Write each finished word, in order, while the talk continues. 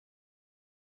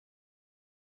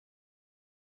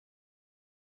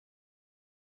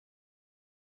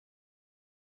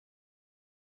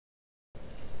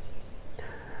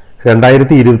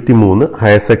2023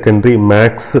 higher secondary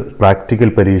maths practical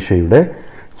പരീക്ഷയുടെ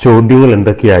ചോദ്യങ്ങൾ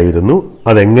എന്തൊക്കെയായിരുന്നു,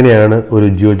 അതെങ്ങനെയാണ് ഒരു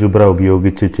ജിയോജിബ്ര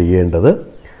ഉപയോഗിച്ച് ചെയ്യേണ്ടത്,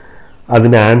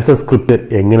 അതിന്റെ ആൻസർ സ്ക്രിപ്റ്റ്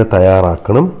എങ്ങനെ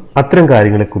തയ്യാറാക്കണം, അത്തരം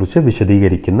കാര്യങ്ങളെക്കുറിച്ച്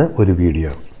വിശദീകരിക്കുന്ന ഒരു വീഡിയോ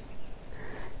ആണ്.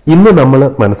 ഇന്ന് നമ്മൾ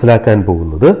മനസ്സിലാക്കാൻ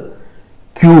പോകുന്നത്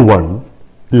Q1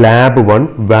 lab 1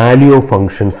 value of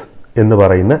functions എന്ന്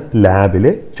പറയുന്ന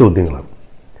ലാബിലെ ചോദ്യങ്ങളാണ്.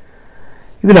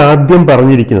 ഇതിൽ ആദ്യം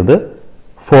പറഞ്ഞിരിക്കുന്നത്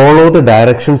follow the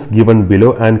directions given below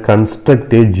and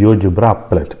construct A GeoGebra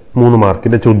applet. 3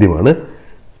 മാർക്കിന്റെ ചോദ്യമാണ്.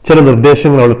 ചില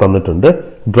നിർദ്ദേശങ്ങൾ അവിടെ തന്നിട്ടുണ്ട്.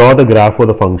 Draw the graph of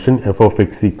the function F of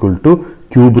X equal two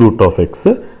cube root of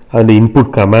X. അതിന്റെ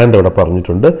ഇൻപുട്ട് കമാൻഡ് അവിടെ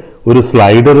പറഞ്ഞിട്ടുണ്ട്. ഒരു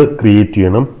സ്ലൈഡർ ക്രിയേറ്റ്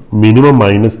ചെയ്യണം. മിനിമം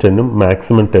 -10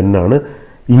 മാക്സിമം 10 ആണ്.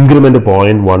 ഇൻക്രിമെന്റ്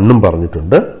 0.1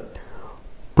 പറഞ്ഞിട്ടുണ്ട്.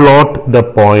 Plot the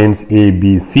points A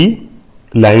B C.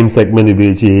 Line segment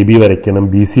ഉപയോഗിച്ച് എ ബി വരയ്ക്കണം,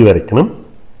 B C വരയ്ക്കണം.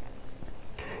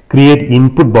 Create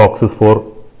input boxes four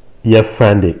F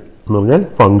and A എന്ന് പറഞ്ഞാൽ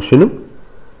ഫംഗ്ഷനും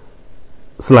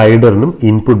സ്ലൈഡറിനും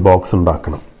ഇൻപുട്ട് ബോക്സ്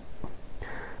ഉണ്ടാക്കണം.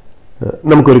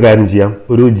 നമുക്കൊരു കാര്യം ചെയ്യാം.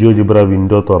 ഒരു ജിയോജിബ്ര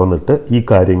വിൻഡോ തുറന്നിട്ട് ഈ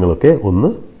കാര്യങ്ങളൊക്കെ ഒന്ന്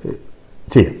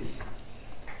ചെയ്യാം.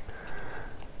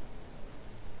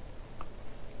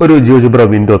 ഒരു ജിയോജിബ്ര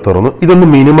വിൻഡോ തുറന്നു. ഇതൊന്ന്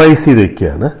മിനിമൈസ് ചെയ്ത്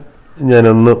വെക്കുകയാണ്.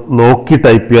 ഞാനൊന്ന് നോക്കി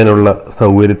ടൈപ്പ് ചെയ്യാനുള്ള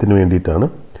സൗകര്യത്തിന് വേണ്ടിയിട്ടാണ്.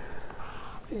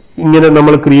 ഇങ്ങനെ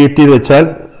നമ്മൾ ക്രിയേറ്റ് ചെയ്ത് വെച്ചാൽ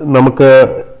നമുക്ക്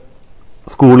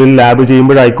സ്കൂളിൽ ലാബ്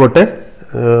ചെയ്യുമ്പോഴായിക്കോട്ടെ,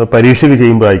 പരീക്ഷയ്ക്ക്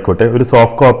ചെയ്യുമ്പോഴായിക്കോട്ടെ, ഒരു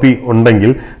സോഫ്റ്റ് കോപ്പി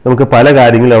ഉണ്ടെങ്കിൽ നമുക്ക് പല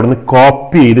കാര്യങ്ങളും അവിടെ നിന്ന്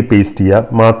കോപ്പി ചെയ്ത് പേസ്റ്റ് ചെയ്യാം.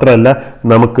 മാത്രമല്ല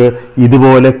നമുക്ക്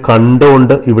ഇതുപോലെ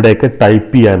കണ്ടുകൊണ്ട് ഇവിടെയൊക്കെ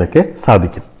ടൈപ്പ് ചെയ്യാനൊക്കെ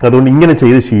സാധിക്കും. അതുകൊണ്ട് ഇങ്ങനെ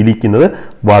ചെയ്ത് ശീലിക്കുന്നത്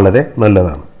വളരെ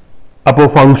നല്ലതാണ്. അപ്പോൾ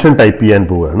ഫംഗ്ഷൻ ടൈപ്പ് ചെയ്യാൻ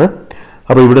പോവുകയാണ്.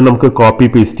 അപ്പോൾ ഇവിടെ നമുക്ക് കോപ്പി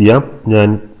പേസ്റ്റ് ചെയ്യാം. ഞാൻ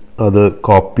അത്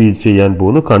കോപ്പി ചെയ്യാൻ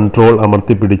പോകുന്നു. കൺട്രോൾ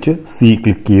അമർത്തി പിടിച്ച് സി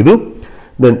ക്ലിക്ക് ചെയ്തു.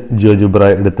 ദെൻ ജിയോജിബ്ര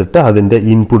എടുത്തിട്ട് അതിൻ്റെ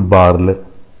ഇൻപുട്ട് ബാറിൽ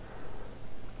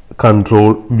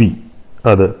കൺട്രോൾ വി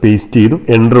അത് പേസ്റ്റ് ചെയ്തു,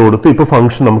 എൻ്റർ കൊടുത്തു. ഇപ്പോൾ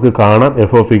ഫംഗ്ഷൻ നമുക്ക് കാണാം.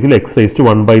 F of equal X raise to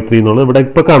 1/3 എന്നുള്ളത് ഇവിടെ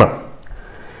ഇപ്പോൾ കാണാം.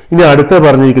 ഇനി അടുത്ത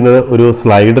പറഞ്ഞിരിക്കുന്നത് ഒരു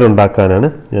സ്ലൈഡർ ഉണ്ടാക്കാനാണ്.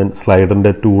 ഞാൻ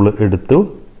സ്ലൈഡറിൻ്റെ ടൂൾ എടുത്തു,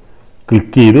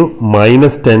 ക്ലിക്ക് ചെയ്തു.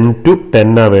 -10 to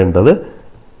 10 വേണ്ടത്.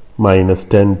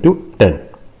 -10 to 10.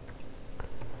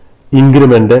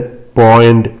 ഇൻക്രിമെന്റ്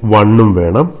 0.1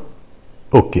 വേണം.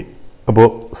 ഓക്കെ, അപ്പോൾ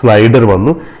സ്ലൈഡർ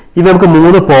വന്നു. ഇനി നമുക്ക്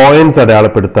 3 പോയിന്റ്സ്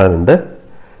അടയാളപ്പെടുത്താനുണ്ട്.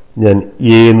 ഞാൻ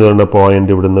എ എന്ന് പറയുന്ന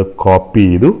പോയിന്റ് ഇവിടുന്ന് കോപ്പി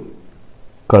ചെയ്തു.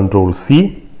 കൺട്രോൾ സി,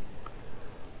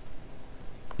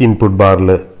 ഇൻപുട്ട് ബാറിൽ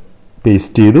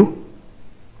പേസ്റ്റ് ചെയ്തു.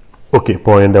 ഓക്കെ,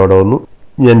 പോയിന്റ് അവിടെ വന്നു.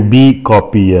 ഞാൻ ബി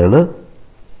കോപ്പി ചെയ്യാണ്.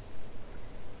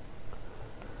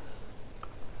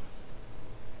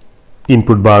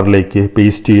 ഇൻപുട്ട് ബാറിലേക്ക്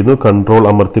പേസ്റ്റ് ചെയ്യുന്നു. കൺട്രോൾ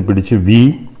അമർത്തി പിടിച്ച് വി.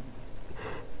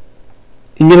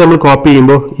 ഇങ്ങനെ നമ്മൾ കോപ്പി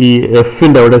ചെയ്യുമ്പോൾ ഈ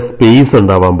എഫിൻ്റെ അവിടെ സ്പേസ്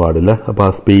ഉണ്ടാവാൻ പാടില്ല. അപ്പോൾ ആ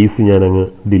സ്പേസ് ഞാൻ അങ്ങ്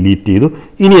ഡിലീറ്റ് ചെയ്തു.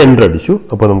 ഇനി എൻ്റർ അടിച്ചു.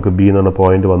 അപ്പോൾ നമുക്ക് ബി എന്ന് പറഞ്ഞ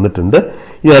പോയിന്റ് വന്നിട്ടുണ്ട്.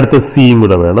 ഇനി അടുത്ത സിയും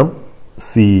കൂടെ വേണം.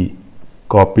 സി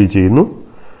കോപ്പി ചെയ്യുന്നു.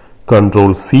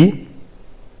 കൺട്രോൾ സി,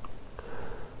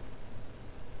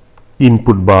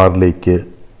 ഇൻപുട്ട് ബാറിലേക്ക്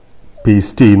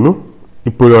പേസ്റ്റ് ചെയ്യുന്നു.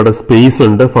 ഇപ്പോഴും അവിടെ സ്പേസ്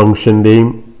ഉണ്ട്. ഫംഗ്ഷൻ്റെയും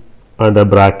അതിൻ്റെ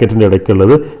ബ്രാക്കറ്റിൻ്റെ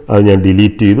ഇടയ്ക്കുള്ളത് അത് ഞാൻ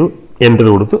ഡിലീറ്റ് ചെയ്തു. എൻ്റർ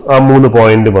കൊടുത്തു. ആ 3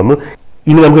 പോയിന്റ് വന്നു.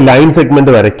 ഇനി നമുക്ക് ലൈൻ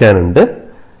സെഗ്മെന്റ് വരയ്ക്കാനുണ്ട്.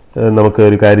 നമുക്ക്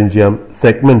ഒരു കാര്യം ചെയ്യാം.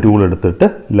 സെഗ്മെന്റ് ടൂൾ എടുത്തിട്ട്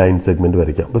ലൈൻ സെഗ്മെന്റ്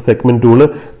വരയ്ക്കാം. അപ്പോൾ സെഗ്മെന്റ് ടൂള്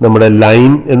നമ്മുടെ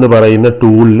ലൈൻ എന്ന് പറയുന്ന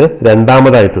ടൂളിൽ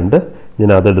രണ്ടാമതായിട്ടുണ്ട്.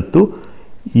 ഞാൻ അതെടുത്തു.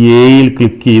 എയിൽ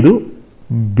ക്ലിക്ക് ചെയ്തു,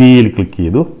 ബിയിൽ ക്ലിക്ക്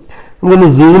ചെയ്തു. നമുക്കൊന്ന്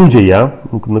സൂം ചെയ്യാം.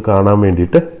 നമുക്കൊന്ന് കാണാൻ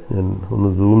വേണ്ടിയിട്ട് ഞാൻ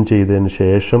ഒന്ന് സൂം ചെയ്തതിന്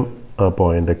ശേഷം ആ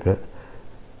പോയിന്റൊക്കെ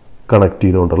കണക്ട്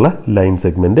ചെയ്തുകൊണ്ടുള്ള ലൈൻ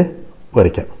സെഗ്മെന്റ്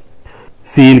വരയ്ക്കാം.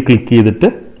 സിയിൽ ക്ലിക്ക് ചെയ്തിട്ട്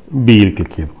ബിയിൽ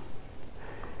ക്ലിക്ക് ചെയ്തു.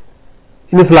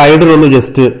 ഇനി സ്ലൈഡർ ഒന്ന്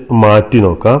ജസ്റ്റ് മാറ്റി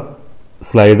നോക്കാം.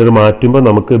 സ്ലൈഡർ മാറ്റുമ്പോൾ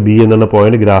നമുക്ക് ബി എന്ന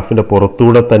പോയിന്റ് ഗ്രാഫിന്റെ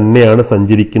പുറത്തൂടെ തന്നെയാണ്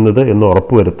സഞ്ചരിക്കുന്നത് എന്ന്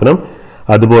ഉറപ്പുവരുത്തണം.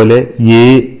 അതുപോലെ എ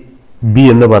ബി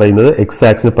എന്ന് പറയുന്നത് എക്സ്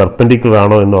ആക്സിന് പെർപെൻഡിക്കുലർ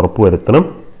ആണോ എന്ന് ഉറപ്പുവരുത്തണം.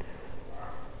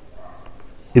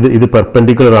 ഇത്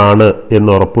പെർപെൻഡിക്കുലർ ആണ്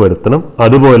എന്ന് ഉറപ്പുവരുത്തണം.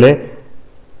 അതുപോലെ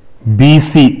ബി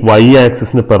സി വൈ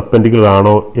ആക്സിന് പെർപെൻഡിക്കുലർ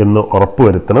ആണോ എന്ന്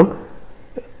ഉറപ്പുവരുത്തണം.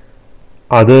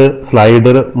 അത്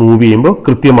സ്ലൈഡർ മൂവ് ചെയ്യുമ്പോൾ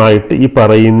കൃത്യമായിട്ട് ഈ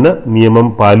പറയുന്ന നിയമം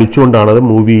പാലിച്ചുകൊണ്ടാണ് അത്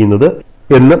മൂവ് ചെയ്യുന്നത്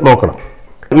എന്ന് നോക്കണം.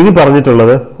 ഇനി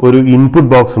പറഞ്ഞിട്ടുള്ളത് ഒരു ഇൻപുട്ട്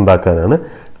ബോക്സ് ഉണ്ടാക്കാനാണ്.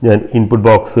 ഞാൻ ഇൻപുട്ട്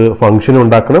ബോക്സ് ഫംഗ്ഷൻ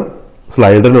ഉണ്ടാക്കണം,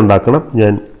 സ്ലൈഡറിന് ഉണ്ടാക്കണം.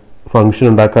 ഞാൻ ഫംഗ്ഷൻ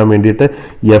ഉണ്ടാക്കാൻ വേണ്ടിയിട്ട്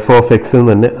എഫ് ഓഫ് എക്സ് എന്ന്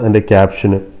തന്നെ അതിൻ്റെ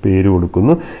ക്യാപ്ഷന് പേര്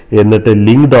കൊടുക്കുന്നു. എന്നിട്ട്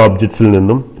ലിങ്ക്ഡ് ഓബ്ജക്ട്സിൽ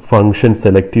നിന്നും ഫംഗ്ഷൻ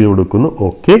സെലക്ട് ചെയ്ത് കൊടുക്കുന്നു.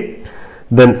 ഓക്കെ,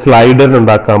 ദെൻ സ്ലൈഡറിന്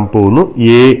ഉണ്ടാക്കാൻ പോകുന്നു.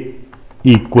 A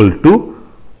equal to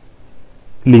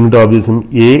linked ഓബ്ജക്ട്സും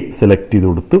A select ചെയ്ത്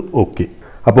കൊടുത്തു. ഓക്കെ,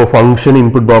 അപ്പോൾ ഫംഗ്ഷൻ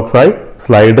ഇൻപുട്ട് ബോക്സ് ആയി,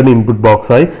 സ്ലൈഡറിന് ഇൻപുട്ട്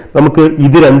ബോക്സ് ആയി. നമുക്ക്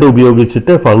ഇത് രണ്ടും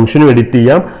ഉപയോഗിച്ചിട്ട് ഫംഗ്ഷനും എഡിറ്റ്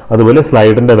ചെയ്യാം, അതുപോലെ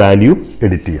സ്ലൈഡറിന്റെ വാല്യൂ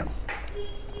എഡിറ്റ് ചെയ്യാം.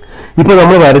 ഇപ്പോൾ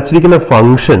നമ്മൾ വരച്ചിരിക്കുന്ന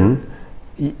function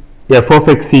F of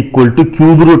X equal two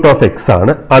cube root of X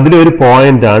ആണ്. അതിലെ ഒരു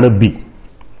പോയിന്റ് ആണ് ബി.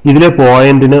 ഇതിലെ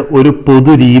പോയിന്റിന് ഒരു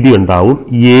പൊതു രീതി ഉണ്ടാവും,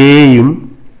 എയും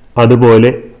അതുപോലെ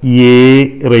എ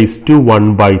റൈസ് ടു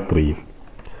 1/3.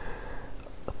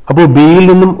 അപ്പോൾ ബിയിൽ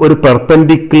നിന്നും ഒരു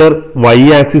പെർപെൻഡിക്കുലർ വൈ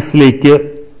ആക്സിസിലേക്ക്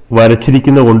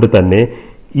വരച്ചിരിക്കുന്ന കൊണ്ട് തന്നെ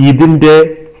ഇതിന്റെ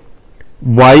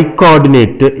y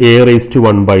coordinate a raise to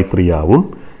 1/3 ആവും.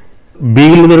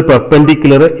 ബിയിൽ നിന്നൊരു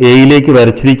പെർപെൻഡിക്കുലർ എയിലേക്ക്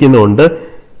വരച്ചിരിക്കുന്നതുകൊണ്ട്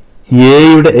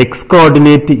എയുടെ എക്സ്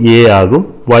കോർഡിനേറ്റ് എ ആകും,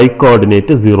 y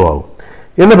കോർഡിനേറ്റ് 0 ആകും.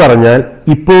 എന്ന് പറഞ്ഞാൽ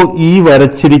ഇപ്പോൾ ഈ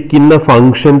വരച്ചിരിക്കുന്ന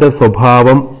ഫംഗ്ഷന്റെ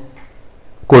സ്വഭാവം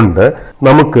കൊണ്ട്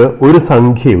നമുക്ക് ഒരു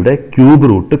സംഖ്യയുടെ ക്യൂബ്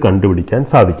റൂട്ട് കണ്ടുപിടിക്കാൻ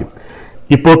സാധിക്കും.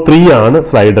 ഇപ്പോൾ 3 ആണ്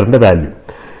സ്ലൈഡറിന്റെ വാല്യൂ.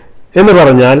 എന്ന്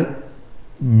പറഞ്ഞാൽ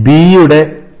ബിയുടെ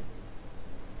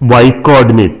y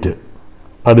കോർഡിനേറ്റ്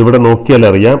അതിവിടെ നോക്കിയാൽ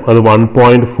അറിയാം, അത്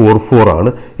 1.44 ആണ്.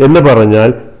 എന്ന് പറഞ്ഞാൽ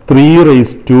 3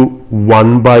 raise to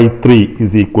 1/3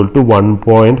 is equal to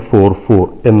 1.44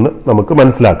 എന്ന് നമുക്ക്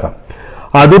മനസ്സിലാക്കാം.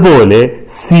 അതുപോലെ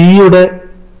സിയുടെ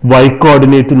y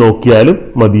കോർഡിനേറ്റ് നോക്കിയാലും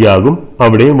മതിയാകും,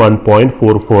 അവിടെയും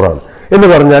 1.44 ആണ്. എന്ന്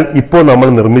പറഞ്ഞാൽ ഇപ്പോൾ നമ്മൾ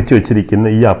നിർമ്മിച്ചു വെച്ചിരിക്കുന്ന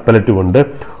ഈ അപ്പലറ്റ് കൊണ്ട്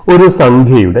ഒരു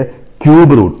സംഖ്യയുടെ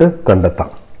ക്യൂബ് റൂട്ട് കണ്ടെത്താം.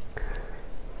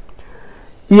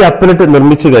 ഈ അപ്പലറ്റ്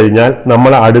നിർമ്മിച്ചു കഴിഞ്ഞാൽ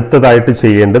നമ്മൾ അടുത്തതായിട്ട്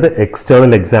ചെയ്യേണ്ടത്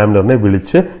എക്സ്റ്റേണൽ എക്സാമിനറിനെ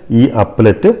വിളിച്ച് ഈ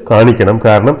അപ്പലറ്റ് കാണിക്കണം.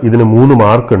 കാരണം ഇതിന് 3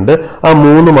 മാർക്ക് ഉണ്ട്. ആ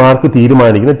 3 മാർക്ക്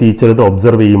തീരുമാനിക്കുന്ന ടീച്ചർ ഇത്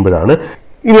ഒബ്സർവ് ചെയ്യുമ്പോഴാണ്.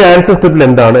 ഇനി ആൻസർ സ്ക്രിപ്റ്റിൽ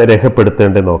എന്താണ്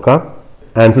രേഖപ്പെടുത്തേണ്ടത് നോക്കാം.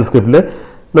 ആൻസർ സ്ക്രിപ്റ്റിൽ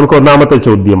നമുക്ക് ഒന്നാമത്തെ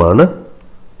ചോദ്യമാണ്.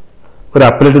 ഒരു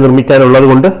അപ്പലറ്റ് നിർമ്മിക്കാനുള്ളത്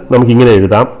കൊണ്ട് നമുക്ക് ഇങ്ങനെ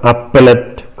എഴുതാം,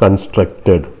 അപ്പലറ്റ്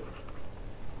കൺസ്ട്രക്റ്റഡ്.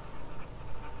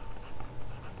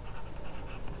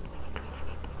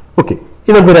 ഓക്കെ,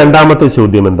 ഇനി നമുക്ക് രണ്ടാമത്തെ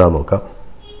ചോദ്യം എന്താ നോക്കാം.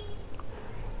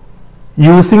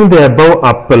 Using the above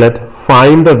appellate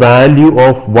find the value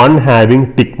of one having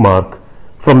tick mark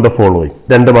from the following.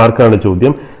 2 മാർക്കാണ്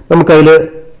ചോദ്യം. നമുക്കതിൽ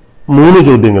 3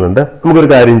 ചോദ്യങ്ങളുണ്ട്. നമുക്കൊരു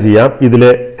കാര്യം ചെയ്യാം,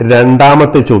 ഇതിലെ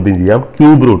രണ്ടാമത്തെ ചോദ്യം ചെയ്യാം,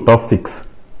 ക്യൂബ് റൂട്ട് ഓഫ് 6.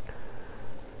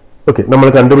 ഓക്കെ, നമ്മൾ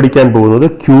കണ്ടുപിടിക്കാൻ പോകുന്നത്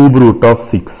ക്യൂബ് റൂട്ട് ഓഫ്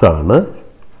 6 ആണ്.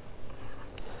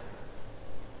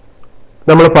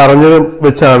 നമ്മൾ പറഞ്ഞത്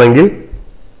വെച്ചാണെങ്കിൽ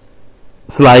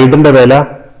സ്ലൈഡിന്റെ വില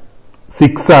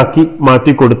 6 ആക്കി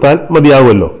മാറ്റി കൊടുത്താൽ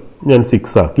മതിയാവുമല്ലോ. ഞാൻ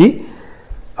 6 ആക്കി,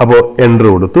 അപ്പോൾ എൻട്രി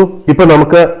കൊടുത്തു. ഇപ്പൊ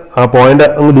നമുക്ക് ആ പോയിന്റ്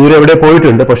അങ്ങ് ദൂരെ എവിടെ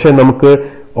പോയിട്ടുണ്ട്, പക്ഷെ നമുക്ക്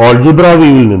ഓൾജിബ്ര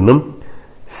വ്യൂവിൽ നിന്നും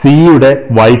സിയുടെ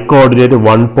y കോർഡിനേറ്റ്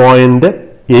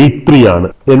 1.83 ആണ്.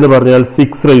 എന്ന് പറഞ്ഞാൽ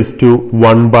 6 raise to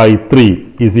 1/3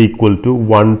 is equal to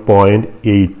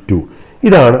 1.82.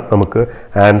 ഇതാണ് നമുക്ക്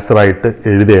ആൻസർ ആയിട്ട്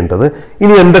എഴുതേണ്ടത്.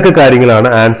 ഇനി എന്തൊക്കെ കാര്യങ്ങളാണ്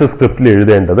ആൻസർ സ്ക്രിപ്റ്റിൽ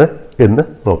എഴുതേണ്ടത് എന്ന്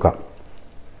നോക്കാം.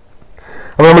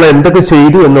 അപ്പൊ നമ്മൾ എന്തൊക്കെ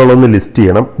ചെയ്തു എന്നുള്ളതൊന്ന് ലിസ്റ്റ്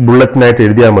ചെയ്യണം. ബുള്ളറ്റിനായിട്ട്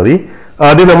എഴുതിയാൽ മതി.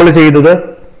 ആദ്യം നമ്മൾ ചെയ്തത്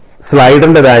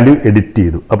സ്ലൈഡറിന്റെ വാല്യൂ എഡിറ്റ്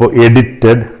ചെയ്തു. അപ്പോൾ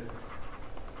edited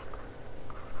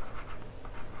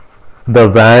the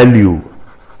value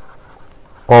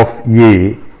of a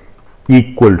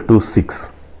equal to 6.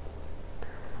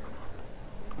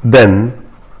 Then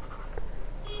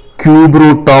cube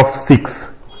root of 6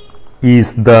 is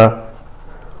the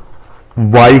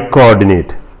y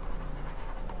coordinate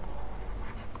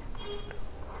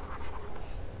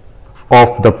of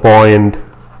the point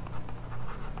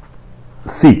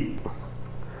C,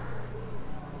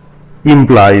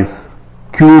 implies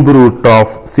cube root of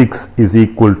 6 is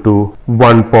equal to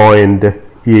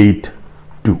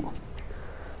 1.82.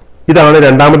 ഇതാണ്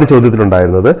രണ്ടാമത്തെ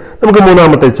ചോദ്യത്തിലുണ്ടായിരുന്നത്. നമുക്ക്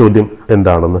മൂന്നാമത്തെ ചോദ്യം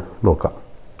എന്താണെന്ന് നോക്കാം.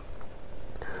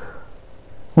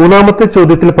 മൂന്നാമത്തെ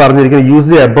ചോദ്യത്തിൽ പറഞ്ഞിരിക്കുന്നത് use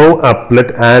the above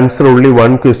applet answer only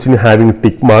one question having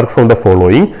tick mark from the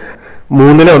following.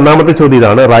 3-ലെ ഒന്നാമത്തെ ചോദ്യം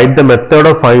ഇതാണ്, write the method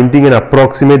of finding an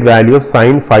approximate value of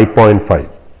sine 5.5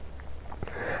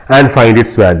 and find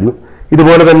it's value.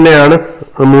 ഇതുപോലെ തന്നെയാണ്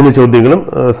 3 ചോദ്യങ്ങളും.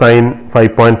 സൈൻ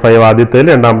 5.5 ആദ്യത്തേൽ,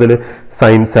 രണ്ടാമത്തേൽ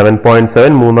സൈൻ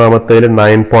 7.7, മൂന്നാമത്തേൽ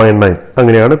 9.9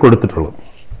 അങ്ങനെയാണ് കൊടുത്തിട്ടുള്ളത്.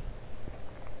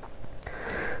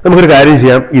 നമുക്കൊരു കാര്യം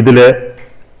ചെയ്യാം, ഇതില്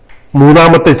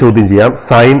മൂന്നാമത്തെ ചോദ്യം ചെയ്യാം.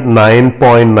 സൈൻ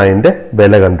 9.9ന്റെ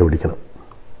വില കണ്ടുപിടിക്കണം.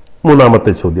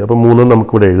 മൂന്നാമത്തെ ചോദ്യം. അപ്പൊ 3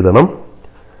 നമുക്കിവിടെ എഴുതണം.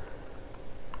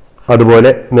 അതുപോലെ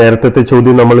നേരത്തെ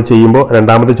ചോദ്യം നമ്മൾ ചെയ്യുമ്പോൾ,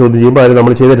 രണ്ടാമത്തെ ചോദ്യം ചെയ്യുമ്പോൾ അതിൽ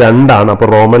നമ്മൾ ചെയ്ത 2 ആണ്. അപ്പൊ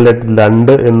റോമൻ ലെറ്റർ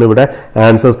 2 എന്നിവിടെ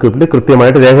ആൻസർ സ്ക്രിപ്റ്റിൽ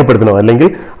കൃത്യമായിട്ട് രേഖപ്പെടുത്തണം, അല്ലെങ്കിൽ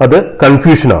അത്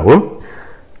കൺഫ്യൂഷൻ ആവും.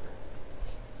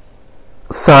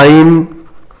 സൈൻ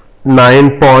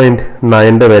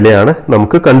 9.9ന്റെ വിലയാണ്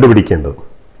നമുക്ക് കണ്ടുപിടിക്കേണ്ടത്.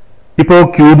 ഇപ്പോൾ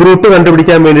ക്യൂബ് റൂട്ട്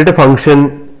കണ്ടുപിടിക്കാൻ വേണ്ടിയിട്ട് ഫംഗ്ഷൻ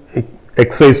x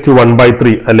റൈസ് ടു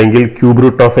 1/3 അല്ലെങ്കിൽ ക്യൂബ്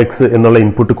റൂട്ട് ഓഫ് എക്സ് എന്നുള്ള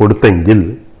ഇൻപുട്ട് കൊടുത്തെങ്കിൽ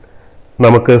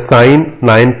നമുക്ക് സൈൻ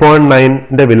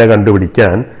 9.9ന്റെ വില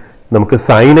കണ്ടുപിടിക്കാൻ നമുക്ക്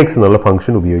സൈൻ എക്സ് എന്നുള്ള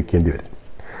ഫംഗ്ഷൻ ഉപയോഗിക്കേണ്ടി വരും.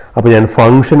 അപ്പോൾ ഞാൻ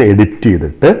ഫംഗ്ഷൻ എഡിറ്റ്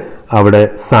ചെയ്തിട്ട് അവിടെ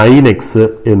സൈൻ എക്സ്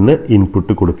എന്ന്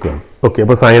ഇൻപുട്ട് കൊടുക്കുകയാണ്. ഓക്കെ,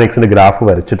 അപ്പോൾ സൈൻ എക്സിന്റെ ഗ്രാഫ്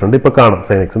വരച്ചിട്ടുണ്ട്. ഇപ്പൊ കാണാം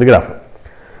സൈൻ എക്സിന്റെ ഗ്രാഫ്.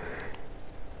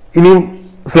 ഇനിയും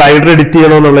സ്ലൈഡർ എഡിറ്റ്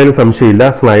ചെയ്യണമെന്നുള്ളതിൽ സംശയമില്ല.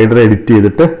 സ്ലൈഡർ എഡിറ്റ്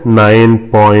ചെയ്തിട്ട്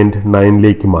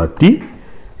 9.9 മാറ്റി.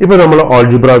 ഇപ്പൊ നമ്മൾ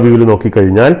ഓൾജിബ്ര വ്യൂവിൽ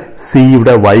നോക്കിക്കഴിഞ്ഞാൽ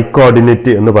സിയുടെ y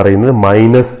കോർഡിനേറ്റ് എന്ന് പറയുന്നത്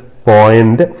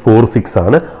 -0.46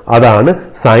 ആണ്. അതാണ്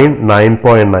sign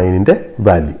 9.9ന്റെ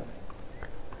value.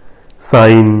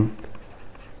 Sign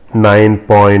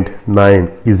 9.9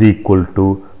 is equal to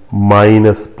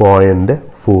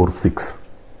 -0.46.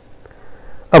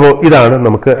 അപ്പോൾ ഇതാണ്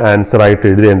നമുക്ക് ആൻസർ ആയിട്ട്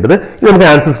എഴുതേണ്ടത്. ഇനി നമുക്ക്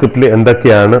ആൻസർ സ്ക്രിപ്റ്റിൽ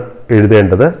എന്തൊക്കെയാണ്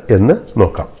എഴുതേണ്ടത് എന്ന്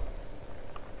നോക്കാം.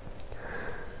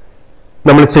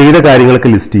 നമ്മൾ ചെയ്ത കാര്യങ്ങളൊക്കെ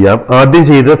ലിസ്റ്റ് ചെയ്യാം. ആദ്യം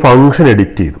ചെയ്ത് ഫംഗ്ഷൻ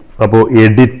എഡിറ്റ് ചെയ്തു. അപ്പോൾ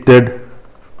edited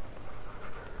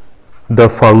the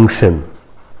function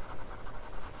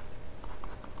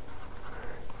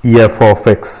f of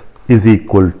x is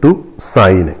equal to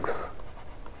sin x.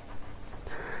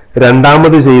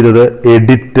 രണ്ടാമത് ചെയ്തത്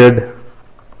edited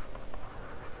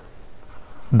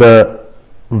the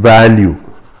value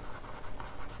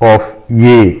of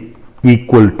a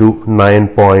equal to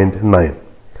 9.9.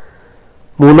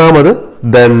 മൂന്നാമത്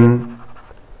then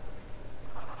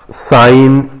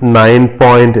sin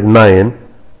 9.9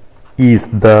 is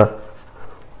the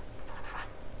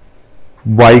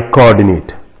y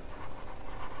coordinate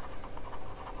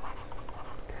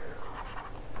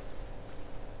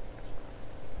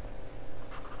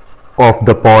of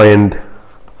the point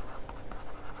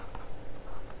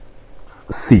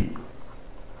C,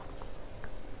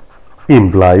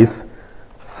 implies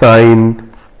sin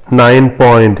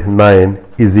 9.9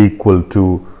 is equal to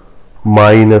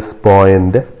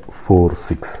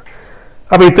 -0.46.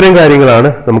 അപ്പോൾ ഇത്രയും കാര്യങ്ങളാണ്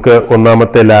നമുക്ക്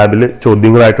ഒന്നാമത്തെ ലാബിൽ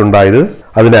ചോദ്യങ്ങളായിട്ടുണ്ടായത്.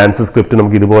 അതിന്റെ ആൻസർ സ്ക്രിപ്റ്റ്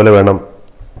നമുക്ക് ഇതുപോലെ വേണം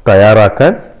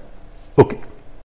തയ്യാറാക്കാൻ. ഓക്കെ.